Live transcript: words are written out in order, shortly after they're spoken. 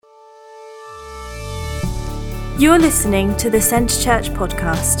You're listening to the Centre Church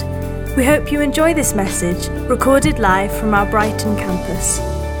podcast. We hope you enjoy this message, recorded live from our Brighton campus.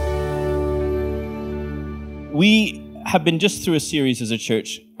 We have been just through a series as a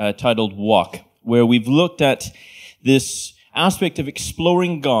church titled Walk, where we've looked at this aspect of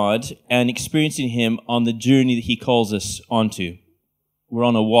exploring God and experiencing Him on the journey that He calls us onto. We're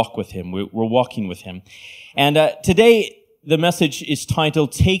on a walk with Him. We're walking with Him. And today, the message is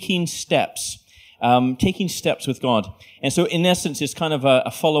titled Taking Steps. Taking steps with God. And so in essence, it's kind of a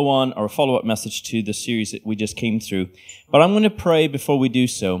follow-on or a follow-up message to the series that we just came through. But I'm going to pray before we do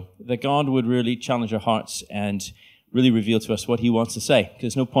so that God would really challenge our hearts and really reveal to us what He wants to say.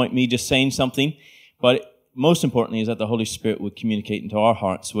 There's no point me just saying something, but most importantly is that the Holy Spirit would communicate into our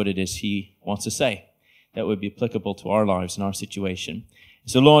hearts what it is He wants to say that would be applicable to our lives and our situation.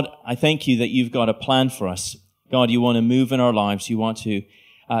 So Lord, I thank You that You've got a plan for us. God, You want to move in our lives. You want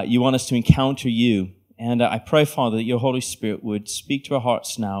us to encounter You. And I pray, Father, that Your Holy Spirit would speak to our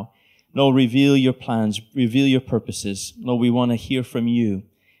hearts now. Lord, reveal Your plans, reveal Your purposes. Lord, we want to hear from You.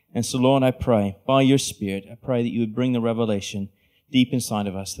 And so, Lord, I pray, by Your Spirit, I pray that You would bring the revelation deep inside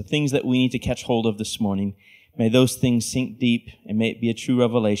of us, the things that we need to catch hold of this morning. May those things sink deep and may it be a true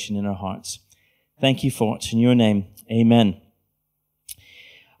revelation in our hearts. Thank You for it. In Your name, amen.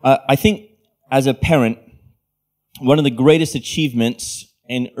 I think as a parent, one of the greatest achievements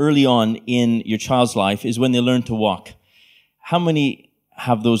and early on in your child's life is when they learn to walk. How many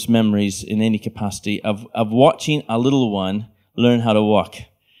have those memories in any capacity of watching a little one learn how to walk?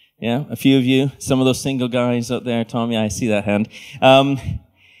 Yeah, a few of you, some of those single guys out there, Tommy, I see that hand.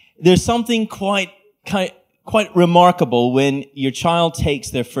 There's something quite remarkable when your child takes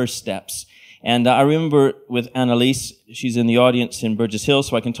their first steps. And I remember with Annalise, she's in the audience in Burgess Hill,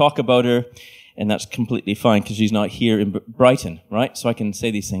 so I can talk about her. And that's completely fine because she's not here in Brighton, right? So I can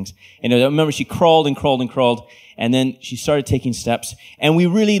say these things. And I remember she crawled and crawled and crawled, and then she started taking steps. And we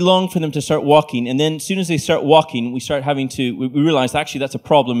really longed for them to start walking. And then as soon as they start walking, we realized actually that's a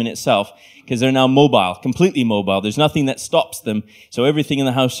problem in itself because they're now mobile, completely mobile. There's nothing that stops them. So everything in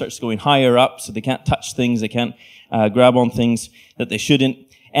the house starts going higher up, so they can't touch things, they can't grab on things that they shouldn't.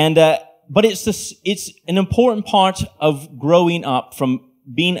 And but it's an important part of growing up from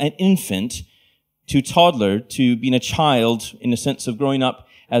being an infant to toddler, to being a child, in the sense of growing up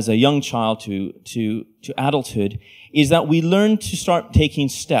as a young child to adulthood, is that we learn to start taking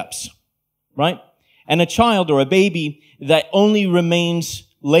steps, right? And a child or a baby that only remains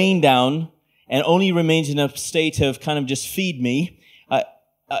laying down and only remains in a state of kind of just feed me,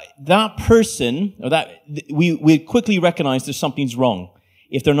 that person, or that we quickly recognize that something's wrong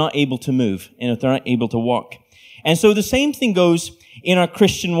if they're not able to move and if they're not able to walk. And so the same thing goes in our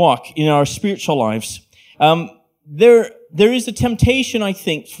Christian walk, in our spiritual lives. There is a temptation, I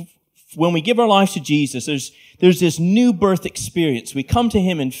think, when we give our lives to Jesus, there's this new birth experience. We come to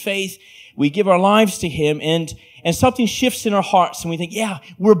Him in faith, we give our lives to Him, and something shifts in our hearts, and we think, yeah,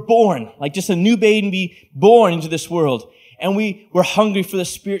 we're born, like just a new baby born into this world. And we're hungry for the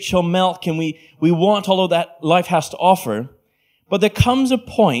spiritual milk, and we want all of that life has to offer. But there comes a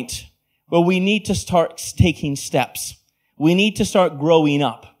point where we need to start taking steps. We need to start growing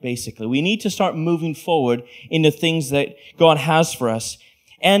up, basically. We need to start moving forward in the things that God has for us.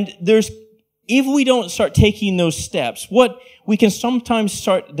 And if we don't start taking those steps, what we can sometimes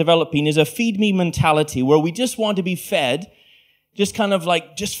start developing is a feed me mentality where we just want to be fed, just kind of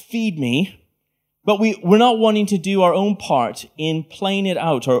like, just feed me. But we're not wanting to do our own part in playing it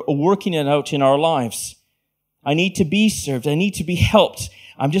out or working it out in our lives. I need to be served. I need to be helped.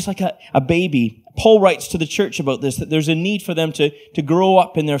 I'm just like a baby. Paul writes to the church about this, that there's a need for them to grow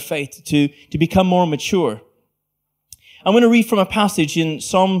up in their faith, to become more mature. I'm going to read from a passage in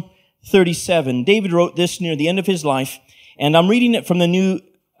Psalm 37. David wrote this near the end of his life, and I'm reading it from the New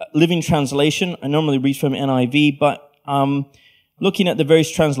Living Translation. I normally read from NIV, but looking at the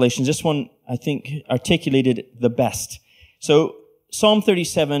various translations, this one, I think, articulated it the best. So Psalm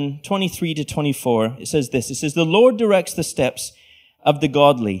 37, 23 to 24, it says this. It says, "The Lord directs the steps of the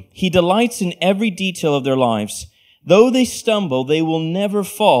godly. He delights in every detail of their lives. Though they stumble, they will never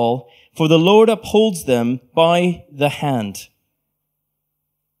fall, for the Lord upholds them by the hand."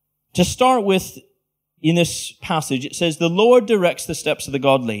 To start with, in this passage, it says, the Lord directs the steps of the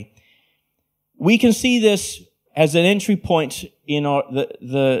godly. We can see this as an entry point in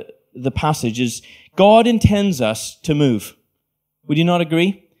the passage is God intends us to move. Would you not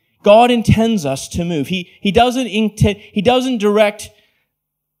agree? God intends us to move. He doesn't direct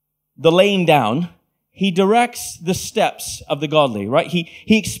the laying down. He directs the steps of the godly, right? He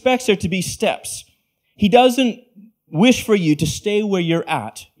expects there to be steps. He doesn't wish for you to stay where you're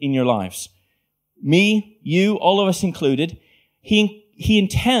at in your lives. me, you, all of us included, He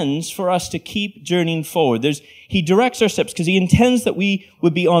intends for us to keep journeying forward. He directs our steps because He intends that we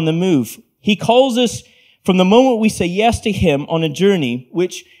would be on the move. He calls us from the moment we say yes to Him on a journey,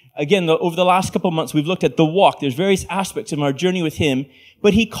 which, again, over the last couple of months, we've looked at the walk. There's various aspects of our journey with Him,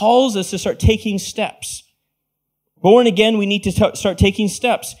 but He calls us to start taking steps. Born again, we need to start taking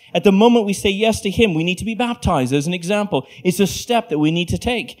steps. At the moment we say yes to Him, we need to be baptized, as an example. It's a step that we need to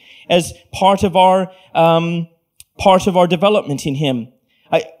take as part of our development in Him.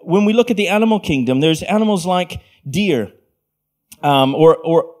 When we look at the animal kingdom, there's animals like deer,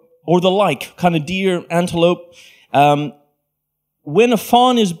 or the like, kind of deer, antelope. When a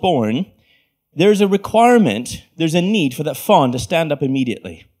fawn is born, there's a requirement, there's a need for that fawn to stand up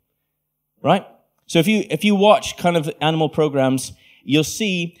immediately. Right? So if you watch kind of animal programs, you'll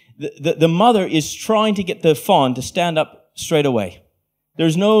see the mother is trying to get the fawn to stand up straight away.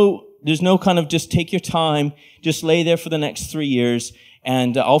 There's no kind of just take your time, just lay there for the next 3 years,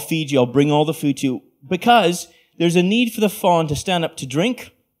 and I'll feed you, I'll bring all the food to you. Because there's a need for the fawn to stand up to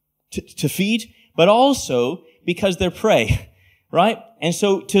drink, to feed, but also because they're prey, right? And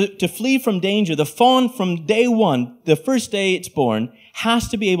so to flee from danger, the fawn from day one, the first day it's born, has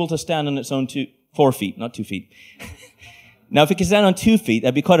to be able to stand on its own 4 feet, not 2 feet. Now, if it can stand on 2 feet,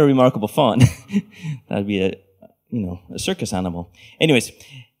 that'd be quite a remarkable fawn. That'd be a circus animal. Anyways,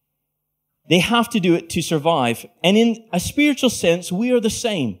 they have to do it to survive. And in a spiritual sense, we are the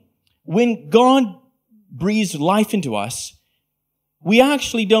same. When God breathes life into us, we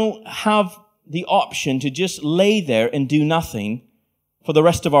actually don't have the option to just lay there and do nothing for the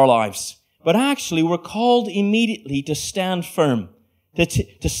rest of our lives. But actually, we're called immediately to stand firm,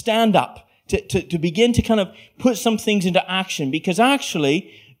 to stand up, to begin to kind of put some things into action. Because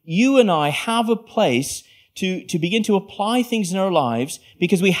actually, you and I have a place to begin to apply things in our lives,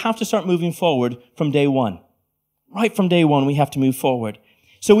 because we have to start moving forward from day one. Right from day one, we have to move forward.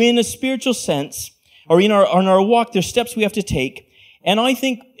 So in a spiritual sense, or on our walk, there's steps we have to take. And I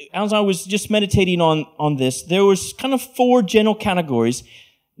think, as I was just meditating on this, there was kind of 4 general categories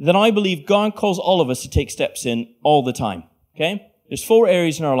that I believe God calls all of us to take steps in all the time. Okay? There's 4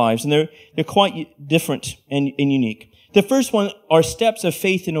 areas in our lives, and they're quite different and unique. The first one are steps of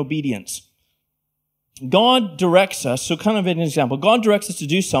faith and obedience. God directs us, so kind of an example, God directs us to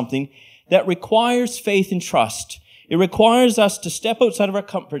do something that requires faith and trust. It requires us to step outside of our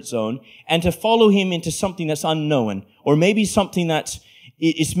comfort zone and to follow Him into something that's unknown, or maybe something that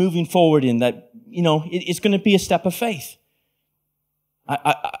is moving forward in that, it's going to be a step of faith.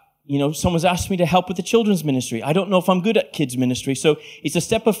 Someone's asked me to help with the children's ministry. I don't know if I'm good at kids ministry, so it's a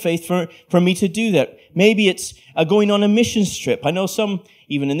step of faith for me to do that. Maybe it's going on a missions trip. I know some,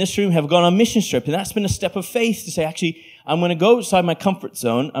 even in this room, have gone on a missions trip, and that's been a step of faith to say, actually, I'm going to go outside my comfort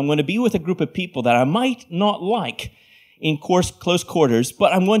zone. I'm going to be with a group of people that I might not like in close quarters,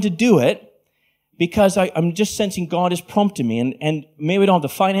 but I'm going to do it because I'm just sensing God is prompting me, and maybe I don't have the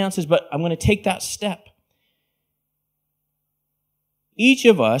finances, but I'm going to take that step. Each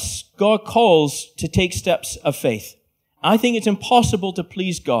of us, God calls to take steps of faith. I think it's impossible to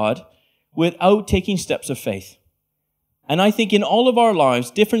please God without taking steps of faith. And I think in all of our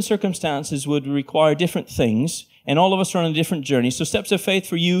lives, different circumstances would require different things, and all of us are on a different journey. So steps of faith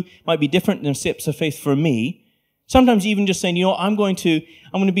for you might be different than steps of faith for me. Sometimes even just saying, I'm going to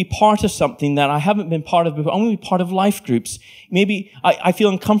be part of something that I haven't been part of before. I'm going to be part of life groups. Maybe I feel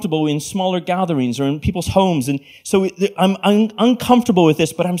uncomfortable in smaller gatherings or in people's homes. And so I'm uncomfortable with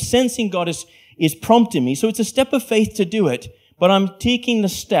this, but I'm sensing God is prompting me. So it's a step of faith to do it, but I'm taking the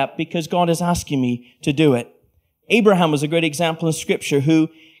step because God is asking me to do it. Abraham was a great example in Scripture who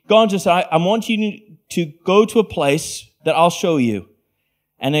God just said, I want you to go to a place that I'll show you.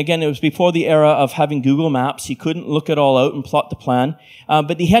 And again, it was before the era of having Google Maps. He couldn't look it all out and plot the plan.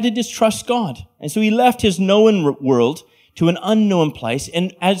 But he had to just trust God. And so he left his known world to an unknown place.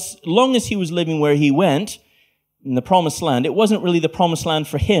 And as long as he was living where he went, in the promised land, it wasn't really the promised land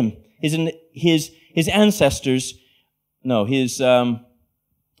for him. His ancestors, no,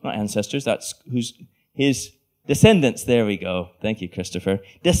 not ancestors, that's his descendants. There we go. Thank you, Christopher.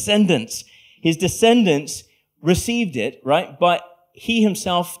 Descendants. His descendants received it, right? But he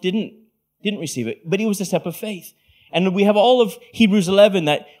himself didn't receive it, but it was a step of faith. And we have all of Hebrews 11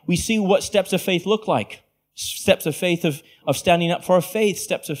 that we see what steps of faith look like. Steps of faith of standing up for our faith,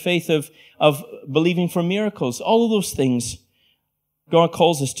 steps of faith of believing for miracles. All of those things God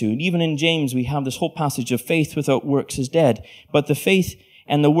calls us to. And even in James, we have this whole passage of faith without works is dead. But the faith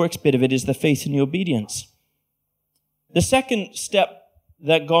and the works bit of it is the faith and the obedience. The second step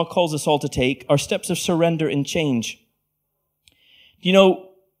that God calls us all to take are steps of surrender and change.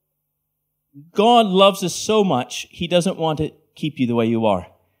 God loves us so much, He doesn't want to keep you the way you are.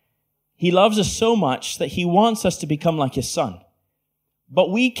 He loves us so much that He wants us to become like His Son.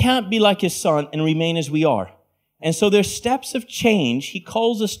 But we can't be like His Son and remain as we are. And so there's steps of change He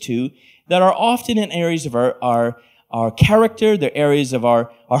calls us to that are often in areas of our character, they're areas of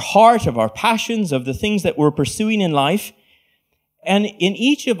our heart, of our passions, of the things that we're pursuing in life. And in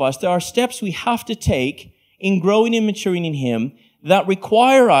each of us, there are steps we have to take in growing and maturing in Him that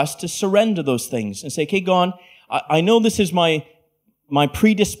require us to surrender those things and say, okay, God, I know this is my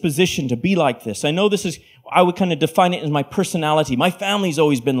predisposition to be like this. I know this is, I would kind of define it as my personality. My family's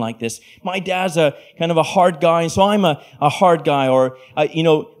always been like this. My dad's a kind of a hard guy, and so I'm a hard guy. Or,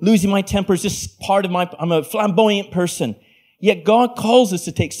 losing my temper is just part of I'm a flamboyant person. Yet God calls us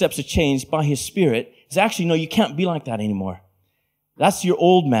to take steps of change by His Spirit. It's actually, no, you can't be like that anymore. That's your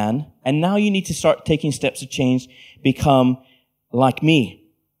old man. And now you need to start taking steps of change, become like me.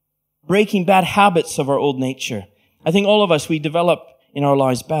 Breaking bad habits of our old nature. I think all of us, we develop in our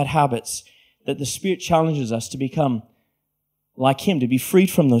lives bad habits that the Spirit challenges us to become like Him, to be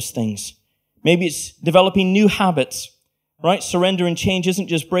freed from those things. Maybe it's developing new habits, right? Surrender and change isn't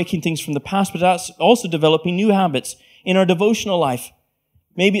just breaking things from the past, but that's also developing new habits in our devotional life.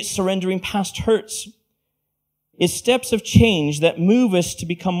 Maybe it's surrendering past hurts. It's steps of change that move us to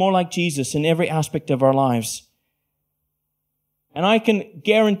become more like Jesus in every aspect of our lives. And I can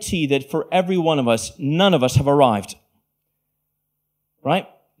guarantee that for every one of us, none of us have arrived. Right?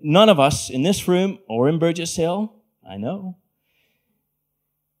 None of us in this room or in Burgess Hill, I know,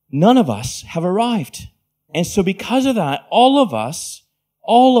 none of us have arrived. And so because of that, all of us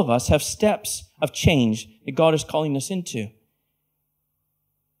have steps of change that God is calling us into.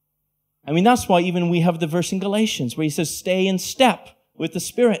 I mean, that's why even we have the verse in Galatians where He says, stay in step with the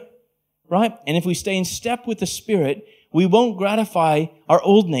Spirit. Right? And if we stay in step with the Spirit, we won't gratify our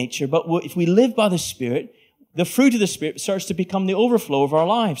old nature, but if we live by the Spirit, the fruit of the Spirit starts to become the overflow of our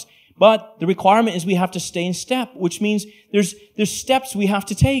lives. But the requirement is we have to stay in step, which means there's steps we have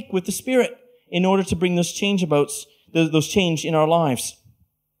to take with the Spirit in order to bring those change in our lives.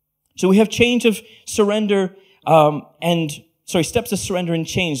 So we have change of surrender, steps of surrender and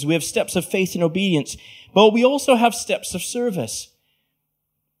change. We have steps of faith and obedience, but we also have steps of service.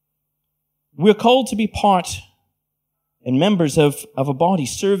 We're called to be part and members of a body,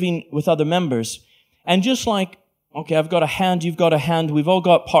 serving with other members. And just like, okay, I've got a hand, you've got a hand, we've all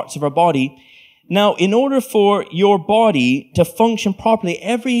got parts of our body. Now, in order for your body to function properly,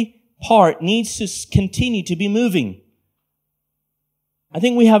 every part needs to continue to be moving. I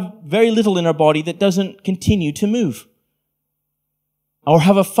think we have very little in our body that doesn't continue to move or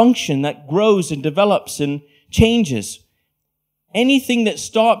have a function that grows and develops and changes. Anything that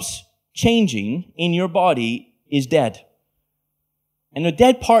stops changing in your body is dead. And the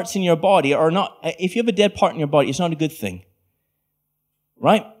dead parts in your body are not, if you have a dead part in your body, it's not a good thing.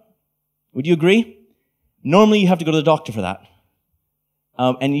 Right? Would you agree? Normally you have to go to the doctor for that.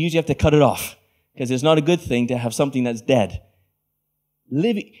 And you usually have to cut it off because it's not a good thing to have something that's dead.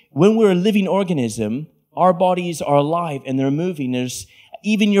 When we're a living organism, our bodies are alive and they're moving. There's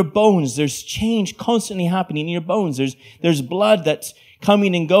even your bones, there's change constantly happening in your bones. There's blood that's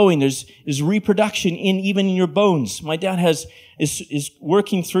coming and going. There's reproduction even in your bones. My dad is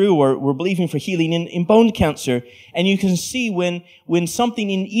working through, or we're believing for healing in bone cancer. And you can see when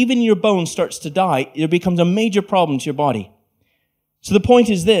something in even your bones starts to die, it becomes a major problem to your body. So the point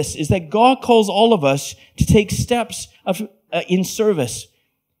is this, is that God calls all of us to take steps in service.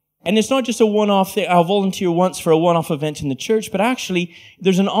 And it's not just a one-off thing. I'll volunteer once for a one-off event in the church, but actually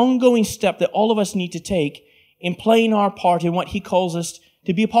there's an ongoing step that all of us need to take in playing our part in what He calls us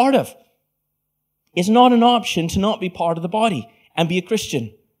to be a part of. It's not an option to not be part of the body and be a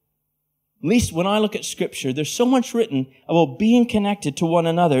Christian. At least when I look at Scripture, there's so much written about being connected to one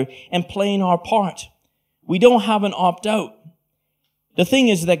another and playing our part. We don't have an opt-out. The thing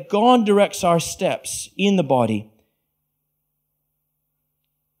is that God directs our steps in the body.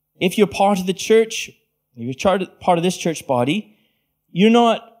 If you're part of the church, if you're part of this church body, you're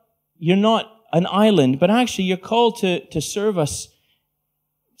not an island, but actually you're called to serve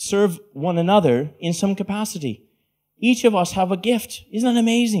one another in some capacity. Each of us have a gift. Isn't that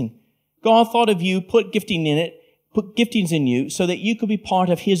amazing? God thought of you, put giftings in you so that you could be part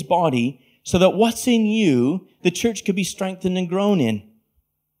of His body, so that what's in you, the church could be strengthened and grown in.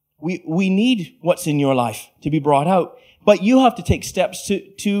 We need what's in your life to be brought out. But you have to take steps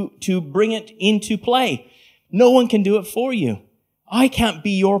to bring it into play. No one can do it for you. I can't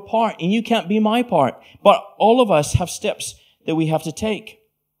be your part and you can't be my part. But all of us have steps that we have to take.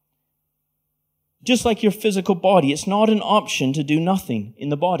 Just like your physical body, it's not an option to do nothing in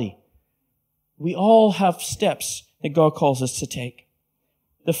the body. we all have steps that God calls us to take.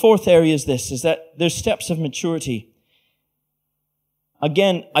 The fourth area is this, is that there's steps of maturity.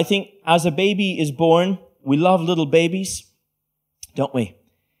 Again, I think as a baby is born, we love little babies, don't we?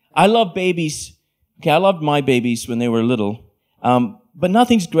 I love babies. Okay, I loved my babies when they were little. But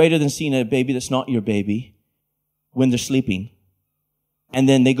nothing's greater than seeing a baby that's not your baby when they're sleeping. And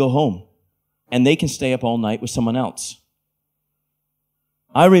then they go home. And they can stay up all night with someone else.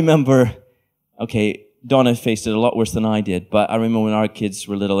 I remember, okay, Donna faced it a lot worse than I did, but I remember when our kids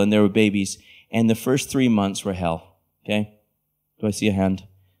were little and they were babies, and the first 3 months were hell. Okay? Do I see a hand?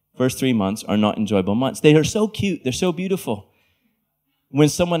 First 3 months are not enjoyable months. They are so cute. They're so beautiful. When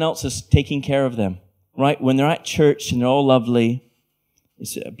someone else is taking care of them, right? When they're at church and they're all lovely,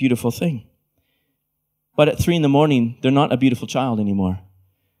 it's a beautiful thing. But at 3 a.m, they're not a beautiful child anymore.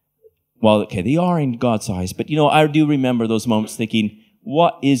 Well, okay, they are in God's eyes. But, I do remember those moments thinking,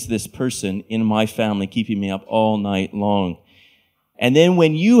 what is this person in my family keeping me up all night long? And then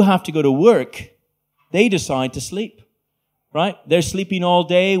when you have to go to work, they decide to sleep, right? They're sleeping all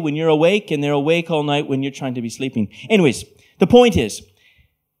day when you're awake, and they're awake all night when you're trying to be sleeping. Anyways, the point is,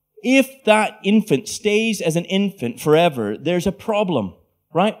 if that infant stays as an infant forever, there's a problem,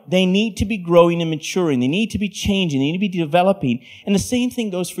 right? They need to be growing and maturing. They need to be changing. They need to be developing. And the same thing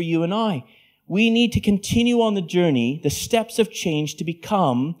goes for you and I. We need to continue on the journey, the steps of change to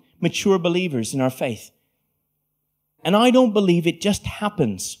become mature believers in our faith. And I don't believe it just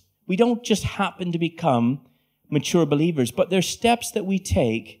happens. We don't just happen to become mature believers, but there's steps that we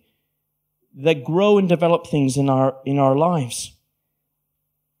take that grow and develop things in our lives.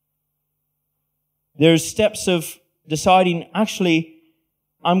 There's steps of deciding, actually,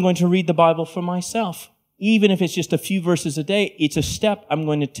 I'm going to read the Bible for myself. Even if it's just a few verses a day, it's a step I'm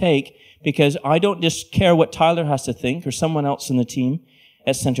going to take, because I don't just care what Tyler has to think or someone else in the team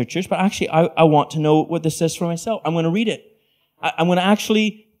at Center Church, but actually I want to know what this says for myself. I'm going to read it. I'm going to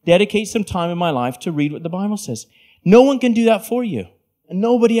actually dedicate some time in my life to read what the Bible says. No one can do that for you, and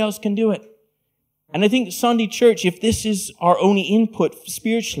nobody else can do it. And I think Sunday church, if this is our only input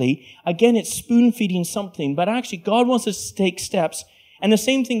spiritually, again, it's spoon-feeding something, but actually God wants us to take steps. And the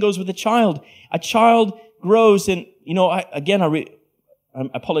same thing goes with a child. A child grows, and, I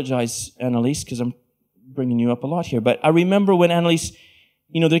apologize, Annalise, because I'm bringing you up a lot here, but I remember when Annalise,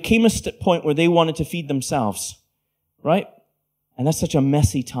 there came a point where they wanted to feed themselves, right? And that's such a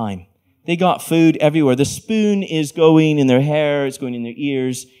messy time. They got food everywhere. The spoon is going in their hair, it's going in their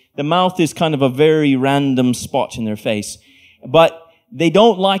ears. The mouth is kind of a very random spot in their face. But they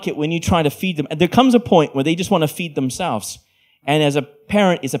don't like it when you try to feed them. And there comes a point where they just want to feed themselves. And as a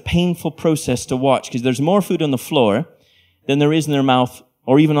parent, it's a painful process to watch, because there's more food on the floor than there is in their mouth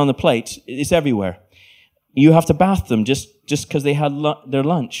or even on the plate. It's everywhere. You have to bath them just because they had their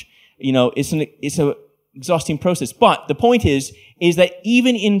lunch. It's an exhausting process. But the point is that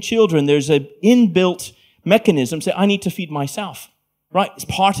even in children, there's an inbuilt mechanism say, I need to feed myself, right? It's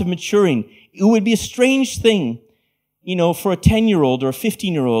part of maturing. It would be a strange thing, for a 10-year-old or a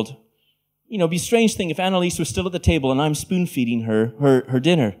 15-year-old. It'd be a strange thing if Annalise was still at the table and I'm spoon-feeding her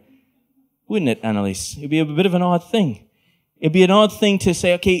dinner. Wouldn't it, Annalise? It'd be a bit of an odd thing. It'd be an odd thing to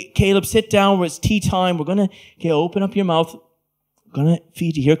say, okay, Caleb, sit down. It's tea time. We're going to open up your mouth. We're going to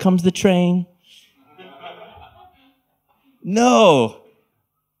feed you. Here comes the train. No.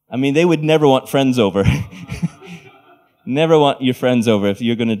 They would never want friends over. Never want your friends over if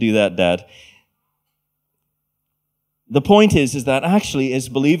you're going to do that, Dad. The point is that actually, as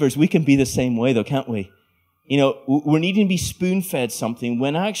believers, we can be the same way, though, can't we? We're needing to be spoon-fed something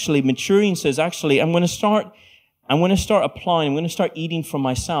when actually maturing says, actually, I'm going to start applying. I'm going to start eating for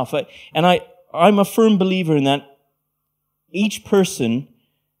myself. I'm a firm believer in that each person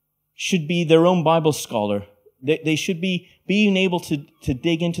should be their own Bible scholar. They should be being able to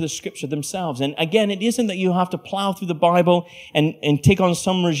dig into the scripture themselves. And again, it isn't that you have to plow through the Bible and take on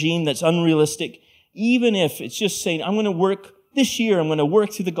some regime that's unrealistic. Even if it's just saying, I'm going to work this year, I'm going to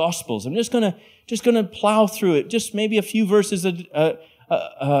work through the Gospels. I'm just going to plow through it. Just maybe a few verses a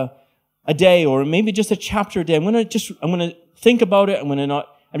day, or maybe just a chapter a day. I'm going to think about it.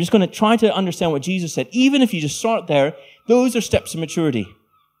 I'm just going to try to understand what Jesus said. Even if you just start there, those are steps of maturity.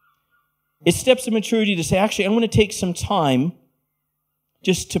 It's steps of maturity to say, actually, I'm going to take some time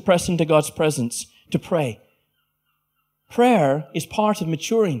just to press into God's presence, to pray. Prayer is part of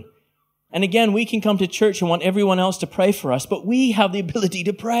maturing. And again, we can come to church and want everyone else to pray for us, but we have the ability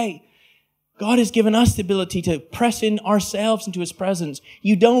to pray. God has given us the ability to press in ourselves into His presence.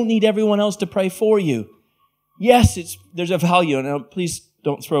 You don't need everyone else to pray for you. Yes, there's a value, and please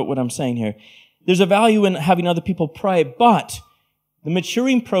don't throw out what I'm saying here. There's a value in having other people pray, but The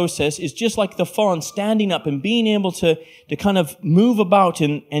maturing process is just like the fawn standing up and being able to kind of move about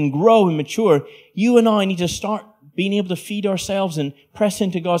and grow and mature. You and I need to start being able to feed ourselves and press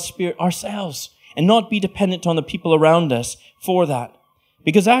into God's Spirit ourselves and not be dependent on the people around us for that.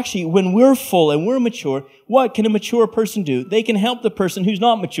 Because actually, when we're full and we're mature, what can a mature person do? They can help the person who's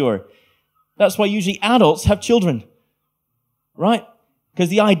not mature. That's why usually adults have children, right? Because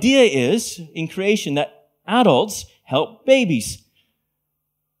the idea is, in creation, that adults help babies.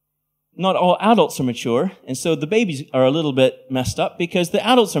 Not all adults are mature, and so the babies are a little bit messed up because the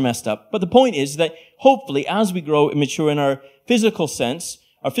adults are messed up. But the point is that hopefully, as we grow and mature in our physical sense,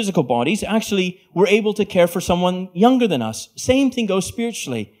 our physical bodies, actually, we're able to care for someone younger than us. Same thing goes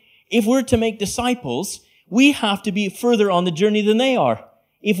spiritually. If we're to make disciples, we have to be further on the journey than they are.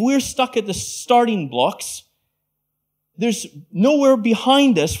 If we're stuck at the starting blocks, there's nowhere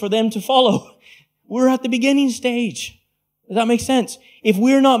behind us for them to follow. We're at the beginning stage. Does that make sense? If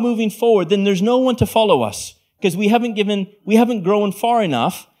we're not moving forward, then there's no one to follow us because we haven't grown far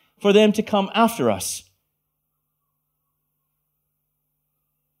enough for them to come after us.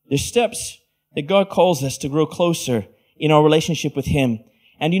 There's steps that God calls us to grow closer in our relationship with Him.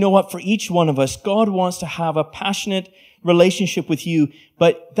 And you know what? For each one of us, God wants to have a passionate relationship with you,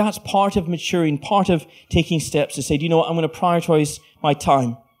 but that's part of maturing, part of taking steps to say, do you know what? I'm going to prioritize my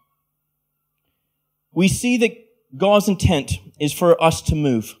time. We see that God's intent is for us to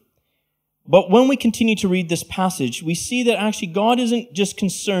move. But when we continue to read this passage, we see that actually God isn't just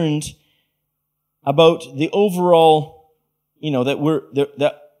concerned about the overall, that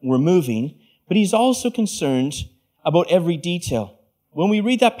we're moving, but He's also concerned about every detail. When we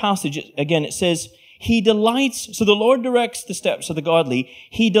read that passage, again, it says, He delights, so the Lord directs the steps of the godly.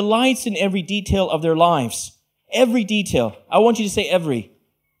 He delights in every detail of their lives. Every detail. I want you to say every.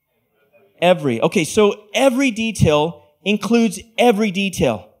 Every. Okay, so every detail includes every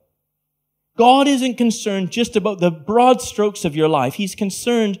detail. God isn't concerned just about the broad strokes of your life. He's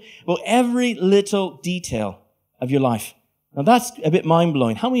concerned about every little detail of your life. Now that's a bit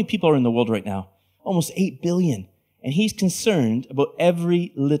mind-blowing. How many people are in the world right now? Almost 8 billion. And He's concerned about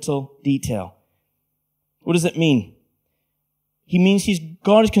every little detail. What does it mean? He means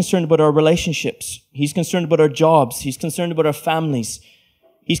God is concerned about our relationships. He's concerned about our jobs. He's concerned about our families.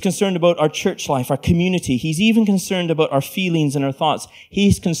 He's concerned about our church life, our community. He's even concerned about our feelings and our thoughts.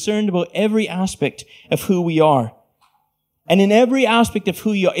 He's concerned about every aspect of who we are. And in every aspect of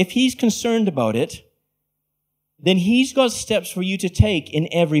who you are, if He's concerned about it, then He's got steps for you to take in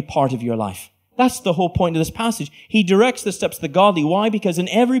every part of your life. That's the whole point of this passage. He directs the steps of the godly. Why? Because in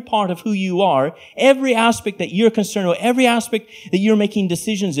every part of who you are, every aspect that you're concerned about, every aspect that you're making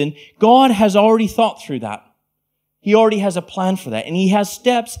decisions in, God has already thought through that. He already has a plan for that. And He has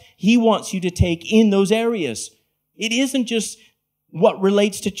steps He wants you to take in those areas. It isn't just what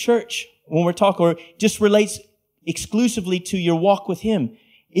relates to church when we're talking, or just relates exclusively to your walk with Him.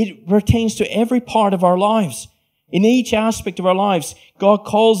 It pertains to every part of our lives. In each aspect of our lives, God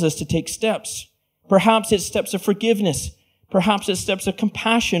calls us to take steps. Perhaps it's steps of forgiveness. Perhaps it's steps of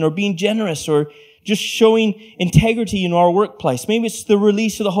compassion or being generous or just showing integrity in our workplace. Maybe it's the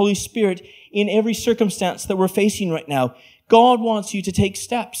release of the Holy Spirit in every circumstance that we're facing right now. God wants you to take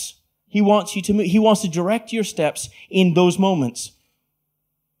steps. He wants you to move. He wants to direct your steps in those moments.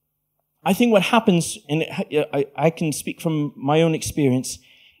 I think what happens, and I can speak from my own experience,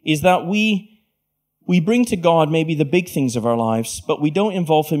 is that we bring to God maybe the big things of our lives, but we don't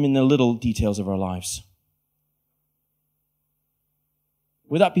involve Him in the little details of our lives.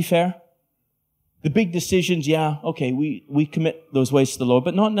 Would that be fair? The big decisions, yeah, okay, we commit those ways to the Lord,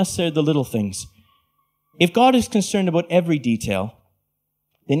 but not necessarily the little things. If God is concerned about every detail,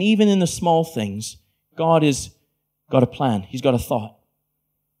 then even in the small things, God has got a plan. He's got a thought.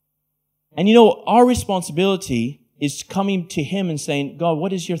 And our responsibility is coming to Him and saying, God,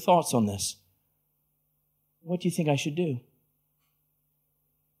 what is your thoughts on this? What do you think I should do?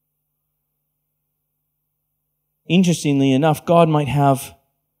 Interestingly enough, God might have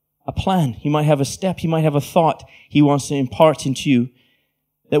a plan. He might have a step. He might have a thought He wants to impart into you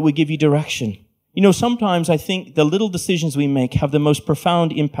that would give you direction. Sometimes I think the little decisions we make have the most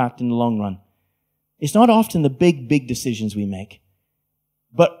profound impact in the long run. It's not often the big decisions we make,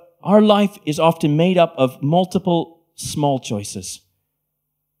 but our life is often made up of multiple small choices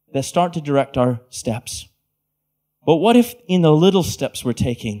that start to direct our steps. But what if in the little steps we're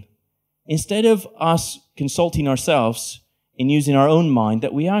taking, instead of us consulting ourselves and using our own mind,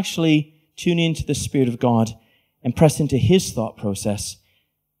 that we actually tune into the Spirit of God and press into His thought process,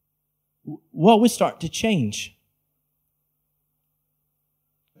 what would start to change?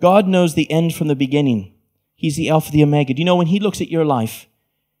 God knows the end from the beginning. He's the Alpha, the Omega. Do you know when he looks at your life,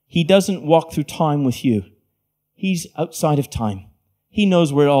 he doesn't walk through time with you. He's outside of time. He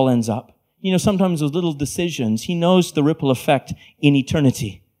knows where it all ends up. You know, sometimes those little decisions, he knows the ripple effect in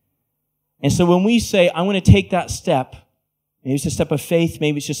eternity. And so when we say, I want to take that step, maybe it's a step of faith,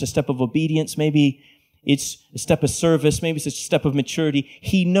 maybe it's just a step of obedience, maybe it's a step of service, maybe it's a step of maturity.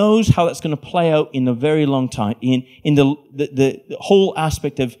 He knows how that's going to play out in a very long time, in the whole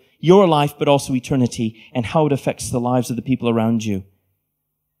aspect of your life, but also eternity, and how it affects the lives of the people around you.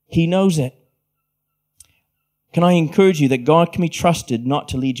 He knows it. Can I encourage you that God can be trusted not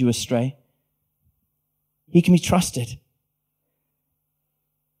to lead you astray? He can be trusted.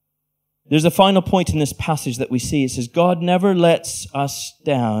 There's a final point in this passage that we see. It says, God never lets us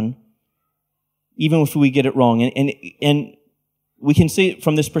down, even if we get it wrong. And we can see it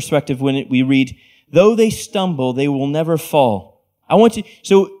from this perspective when we read, though they stumble, they will never fall.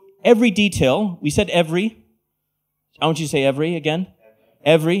 So every detail, we said every. I want you to say every again.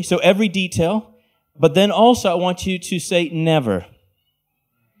 Every. So every detail. But then also I want you to say never.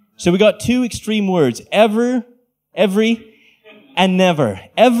 So we got two extreme words. Every, and never.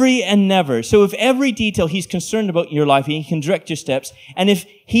 Every and never. So if every detail he's concerned about in your life, he can direct your steps. And if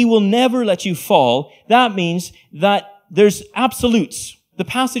he will never let you fall, that means that there's absolutes. The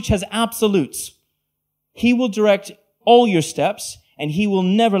passage has absolutes. He will direct all your steps, and he will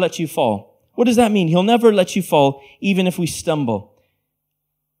never let you fall. What does that mean? He'll never let you fall, even if we stumble.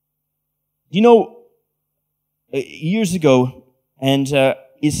 You know, years ago, and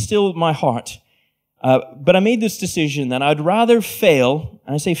it's still my heart, but I made this decision that I'd rather fail,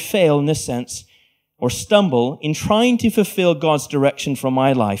 and I say fail in this sense, or stumble in trying to fulfill God's direction for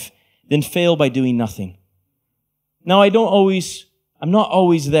my life than fail by doing nothing. Now, I'm not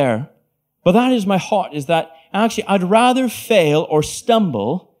always there, but that is my heart, is that actually I'd rather fail or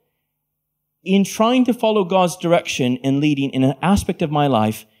stumble in trying to follow God's direction and leading in an aspect of my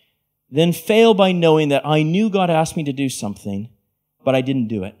life than fail by knowing that I knew God asked me to do something, but I didn't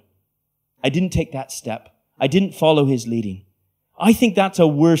do it. I didn't take that step. I didn't follow his leading. I think that's a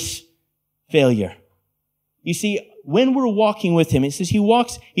worse failure. You see, when we're walking with him, it says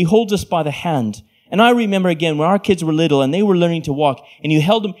he holds us by the hand. And I remember again, when our kids were little and they were learning to walk, and you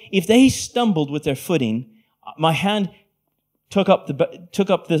held them, if they stumbled with their footing, my hand took up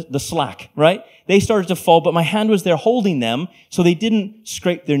the slack, right? They started to fall, but my hand was there holding them so they didn't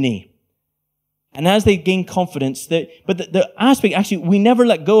scrape their knee. And as they gained confidence, but the aspect, actually, we never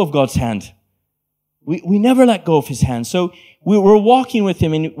let go of God's hand. We never let go of his hand. So we're walking with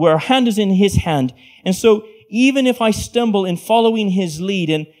him, and where our hand is in his hand. And so even if I stumble in following his lead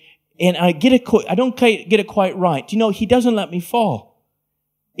and I don't get it quite right, you know, he doesn't let me fall.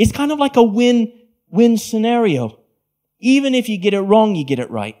 It's kind of like a win-win scenario. Even if you get it wrong, you get it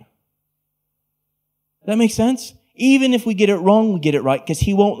right. That makes sense? Even if we get it wrong, we get it right, because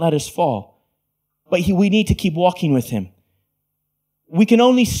he won't let us fall. But we need to keep walking with him. We can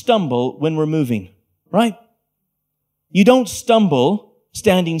only stumble when we're moving, right? You don't stumble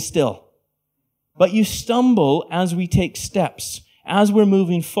standing still. But you stumble as we take steps. As we're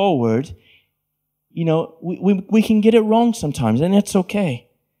moving forward, you know, we can get it wrong sometimes, and it's okay.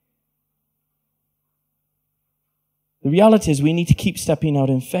 The reality is we need to keep stepping out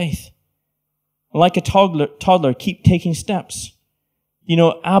in faith. Like a toddler, keep taking steps. You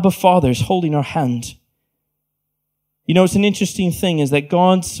know, Abba Father is holding our hand. You know, it's an interesting thing is that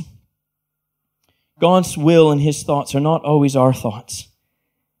God's will and his thoughts are not always our thoughts.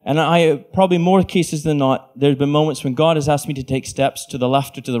 And probably more cases than not, there have been moments when God has asked me to take steps to the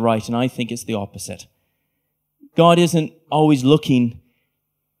left or to the right, and I think it's the opposite. God isn't always looking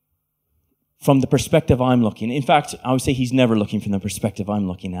from the perspective I'm looking. In fact, I would say he's never looking from the perspective I'm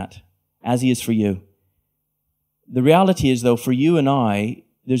looking at, as he is for you. The reality is, though, for you and I,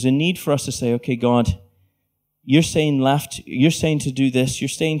 there's a need for us to say, okay, God, you're saying left, you're saying to do this, you're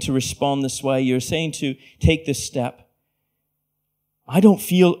saying to respond this way, you're saying to take this step. I don't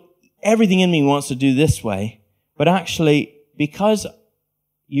feel everything in me wants to do this way, but actually, because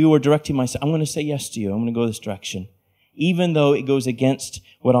you are directing my step, I'm going to say yes to you. I'm going to go this direction, even though it goes against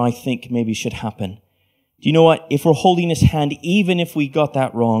what I think maybe should happen. Do you know what? If we're holding his hand, even if we got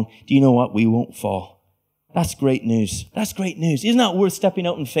that wrong, do you know what? We won't fall. That's great news. That's great news. Isn't that worth stepping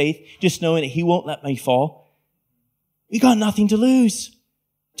out in faith, just knowing that he won't let me fall? We got nothing to lose.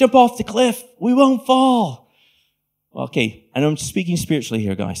 Jump off the cliff. We won't fall. Okay, and I'm speaking spiritually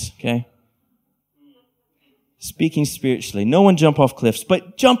here, guys, okay? Speaking spiritually. No one jump off cliffs,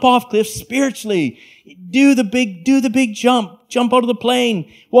 but jump off cliffs spiritually. Do the big jump. Jump out of the plane.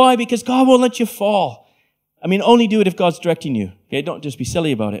 Why? Because God won't let you fall. I mean, only do it if God's directing you. Okay, don't just be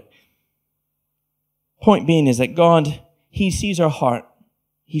silly about it. Point being is that God, he sees our heart.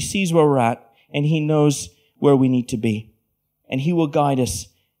 He sees where we're at, and he knows where we need to be. And he will guide us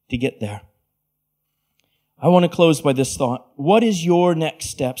to get there. I want to close by this thought. What is your next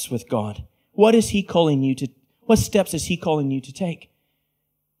steps with God? What steps is he calling you to take?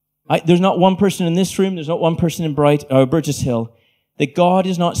 There's not one person in this room, there's not one person in Burgess Hill, that God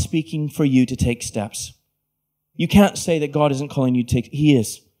is not speaking for you to take steps. You can't say that God isn't calling you to take. He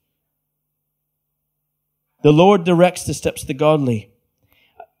is. The Lord directs the steps of the godly.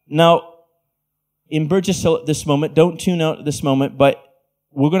 Now, in Burgess Hill at this moment, don't tune out at this moment, but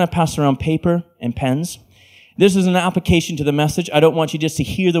we're going to pass around paper and pens. This is an application to the message. I don't want you just to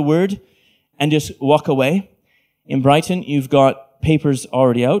hear the word and just walk away. In Brighton, you've got papers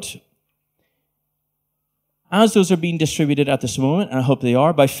already out. As those are being distributed at this moment, and I hope they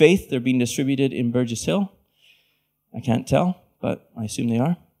are, by faith, they're being distributed in Burgess Hill. I can't tell, but I assume they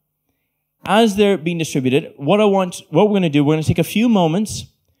are. As they're being distributed, what we're going to do, we're going to take a few moments,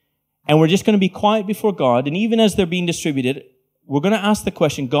 and we're just going to be quiet before God. And even as they're being distributed, we're going to ask the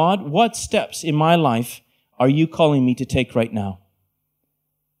question, God, what steps in my life are you calling me to take right now?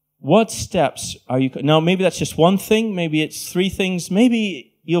 What steps are you... Now, maybe that's just one thing. Maybe it's three things.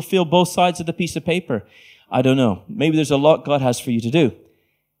 Maybe you'll feel both sides of the piece of paper. I don't know. Maybe there's a lot God has for you to do.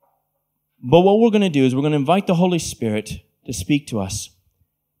 But what we're going to do is we're going to invite the Holy Spirit to speak to us.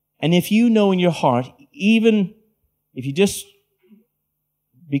 And if you know in your heart, even if you just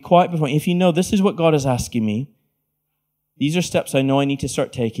be quiet before, if you know this is what God is asking me, these are steps I know I need to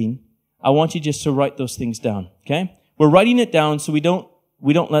start taking, I want you just to write those things down, okay? We're writing it down so we don't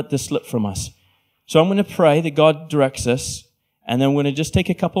let this slip from us. So I'm going to pray that God directs us, and then we're going to just take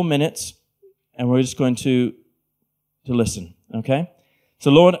a couple minutes, and we're just going to listen, okay? So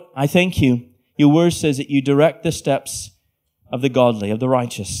Lord, I thank you. Your word says that you direct the steps of the godly, of the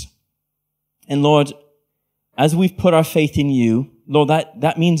righteous. And Lord, as we've put our faith in you, Lord,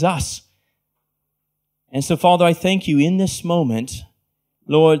 that means us. And so, Father, I thank you in this moment,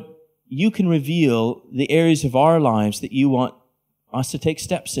 Lord, you can reveal the areas of our lives that you want us to take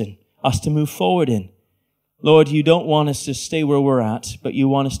steps in, us to move forward in. Lord, you don't want us to stay where we're at, but you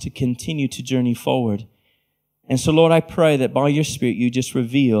want us to continue to journey forward. And so, Lord, I pray that by your Spirit, you just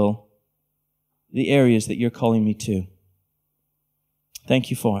reveal the areas that you're calling me to. Thank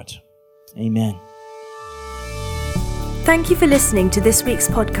you for it. Amen. Thank you for listening to this week's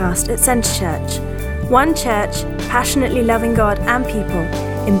podcast at Centre Church. One church, passionately loving God and people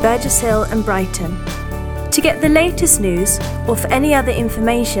in Burgess Hill and Brighton. To get the latest news or for any other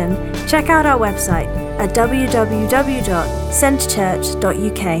information, check out our website at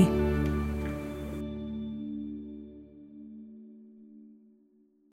www.centrechurch.uk.